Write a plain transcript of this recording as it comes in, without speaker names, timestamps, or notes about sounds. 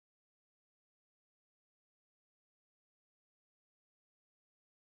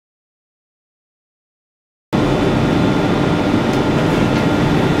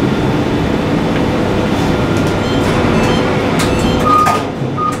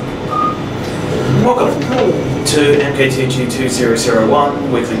to MKTG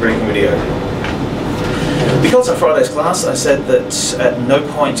 2001 weekly briefing video. Because in Friday's class I said that at no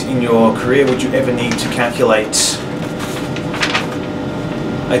point in your career would you ever need to calculate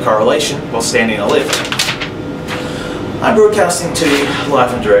a correlation while standing in a lift, I'm broadcasting to you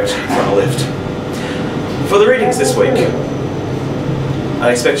live and direct from a lift. For the readings this week,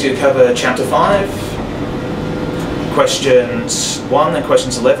 I expect you to cover Chapter 5, Questions 1 and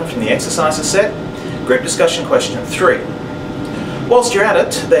Questions 11 from the exercises set, Group Discussion Question 3. Whilst you're at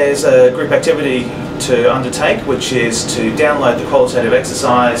it, there's a group activity to undertake, which is to download the qualitative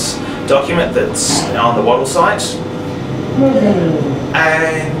exercise document that's on the Waddle site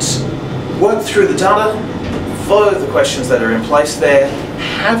and work through the data, follow the questions that are in place there,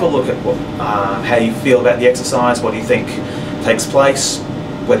 have a look at how you feel about the exercise, what do you think takes place,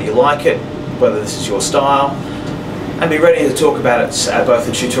 whether you like it, whether this is your style, and be ready to talk about it at both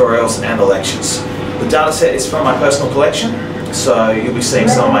the tutorials and the lectures. The data set is from my personal collection, so you'll be seeing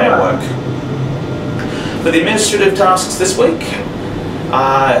some of my own work. For the administrative tasks this week,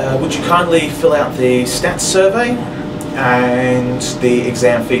 would you kindly fill out the stats survey and the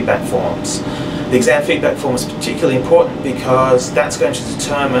exam feedback forms. The exam feedback form is particularly important because that's going to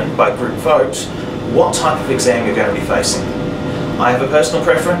determine, by group vote, what type of exam you're going to be facing. I have a personal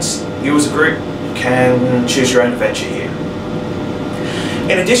preference. You as a group can choose your own adventure here.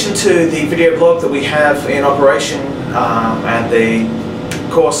 In addition to the video blog that we have in operation and the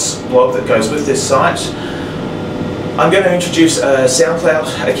course blog that goes with this site, I'm going to introduce a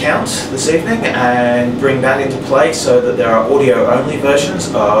SoundCloud account this evening and bring that into play so that there are audio-only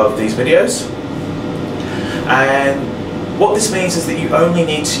versions of these videos. And what this means is that you only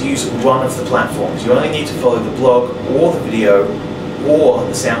need to use one of the platforms. You only need to follow the blog or the video or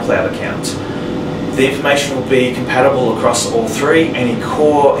the SoundCloud account. The information will be compatible across all three. Any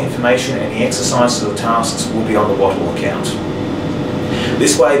core information, any exercises or tasks will be on the Waddle account.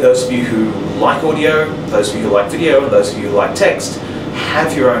 This way, those of you who like audio, those of you who like video, and those of you who like text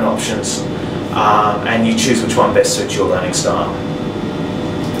have your own options and you choose which one best suits your learning style.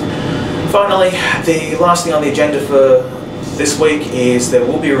 Finally, the last thing on the agenda for this week is there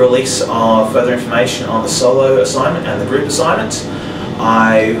will be a release of further information on the solo assignment and the group assignment.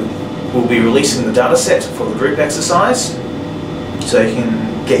 I will be releasing the data set for the group exercise, so you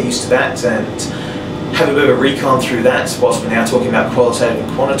can get used to that and have a bit of a recon through that whilst we're now talking about qualitative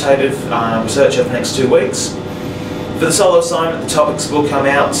and quantitative research over the next 2 weeks. For the solo assignment, the topics will come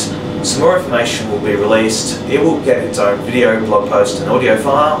out, some more information will be released, it will get its own video, blog post and audio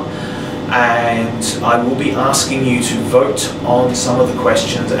file, and I will be asking you to vote on some of the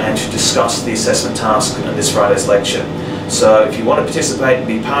questions and to discuss the assessment task in this Friday's lecture. So if you want to participate and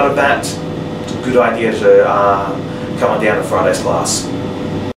be part of that, it's a good idea to come on down to Friday's class.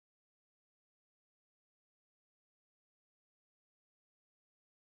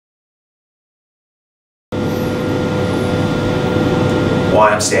 Why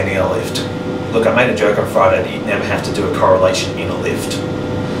I'm standing in a lift. Look, I made a joke on Friday that you'd never have to do a correlation in a lift.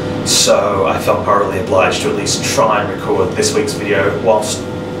 So I felt morally obliged to at least try and record this week's video whilst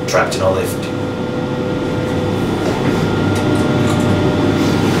trapped in a lift.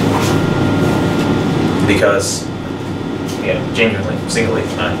 Because, yeah, genuinely, singly,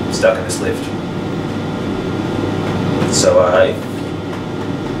 I'm stuck in this lift. So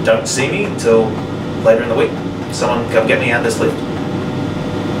don't see me until later in the week. Someone come get me out of this lift.